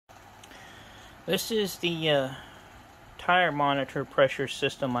This is the tire monitor pressure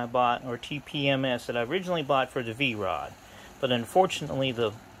system I bought, or TPMS, that I originally bought for the V-Rod. But unfortunately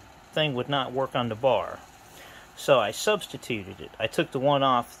the thing would not work on the bar. So I substituted it. I took the one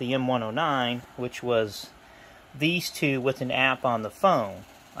off the M109, which was these two with an app on the phone.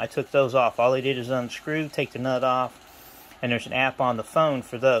 I took those off. All I did is unscrew, take the nut off, and there's an app on the phone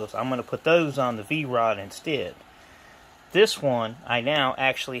for those. I'm going to put those on the V-Rod instead. This one I now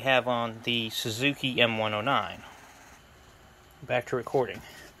actually have on the Suzuki M109. Back to recording.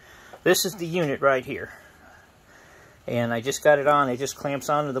 This is the unit right here. And I just got it on. It just clamps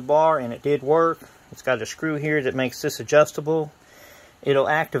onto the bar, and it did work. It's got a screw here that makes this adjustable. It'll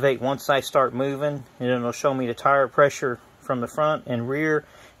activate once I start moving, and it'll show me the tire pressure from the front and rear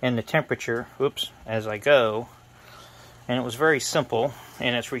and the temperature, as I go. And it was very simple,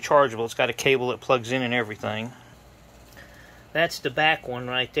 and it's rechargeable. It's got a cable that plugs in and everything. That's the back one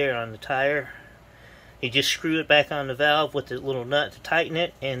right there on the tire. You just screw it back on the valve with the little nut to tighten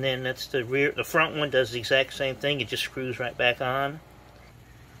it, and then that's the rear. The front one does the exact same thing. It just screws right back on.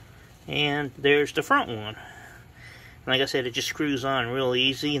 And there's the front one. Like I said, it just screws on real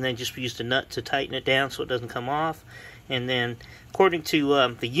easy, and then just use the nut to tighten it down so it doesn't come off. And then, according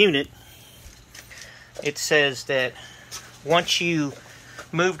to the unit, it says that once you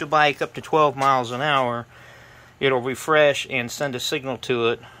move the bike up to 12 miles an hour, it'll refresh and send a signal to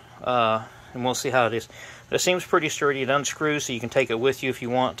it, and we'll see how it is. But it seems pretty sturdy. It unscrews, so you can take it with you if you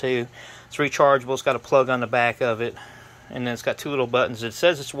want to. It's rechargeable. It's got a plug on the back of it, and then it's got two little buttons. It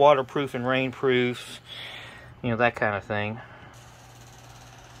says it's waterproof and rainproof, you know, that kind of thing.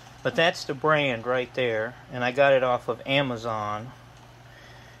 But that's the brand right there, and I got it off of Amazon.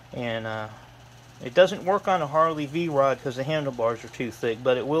 And it doesn't work on a Harley V-Rod because the handlebars are too thick,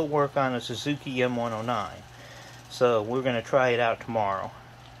 but it will work on a Suzuki M109. So we're going to try it out tomorrow.